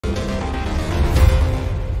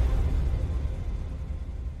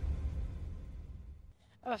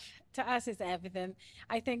Oh, to us, it's everything.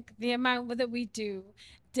 I think the amount that we do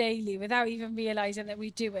daily without even realizing that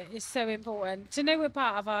we do it is so important. To know we're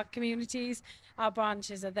part of our communities, our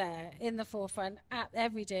branches are there in the forefront at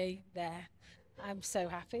every day there. I'm so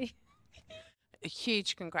happy. A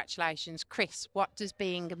huge congratulations. Chris, what does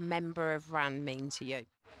being a member of RAN mean to you?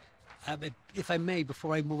 If I may,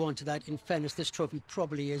 before I move on to that, in fairness, this trophy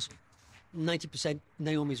probably is 90%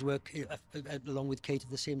 Naomi's work, along with Kate at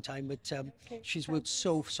the same time. But she's worked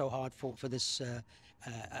so hard for this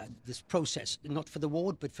this process, not for the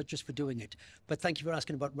award, but for just for doing it. But thank you for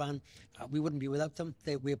asking about RAN. We wouldn't be without them.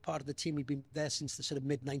 We're part of the team. We've been there since the sort of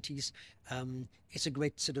mid-90s. It's a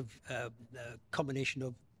great sort of combination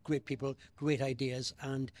of great people, great ideas,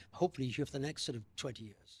 and hopefully here for the next sort of 20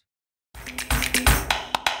 years.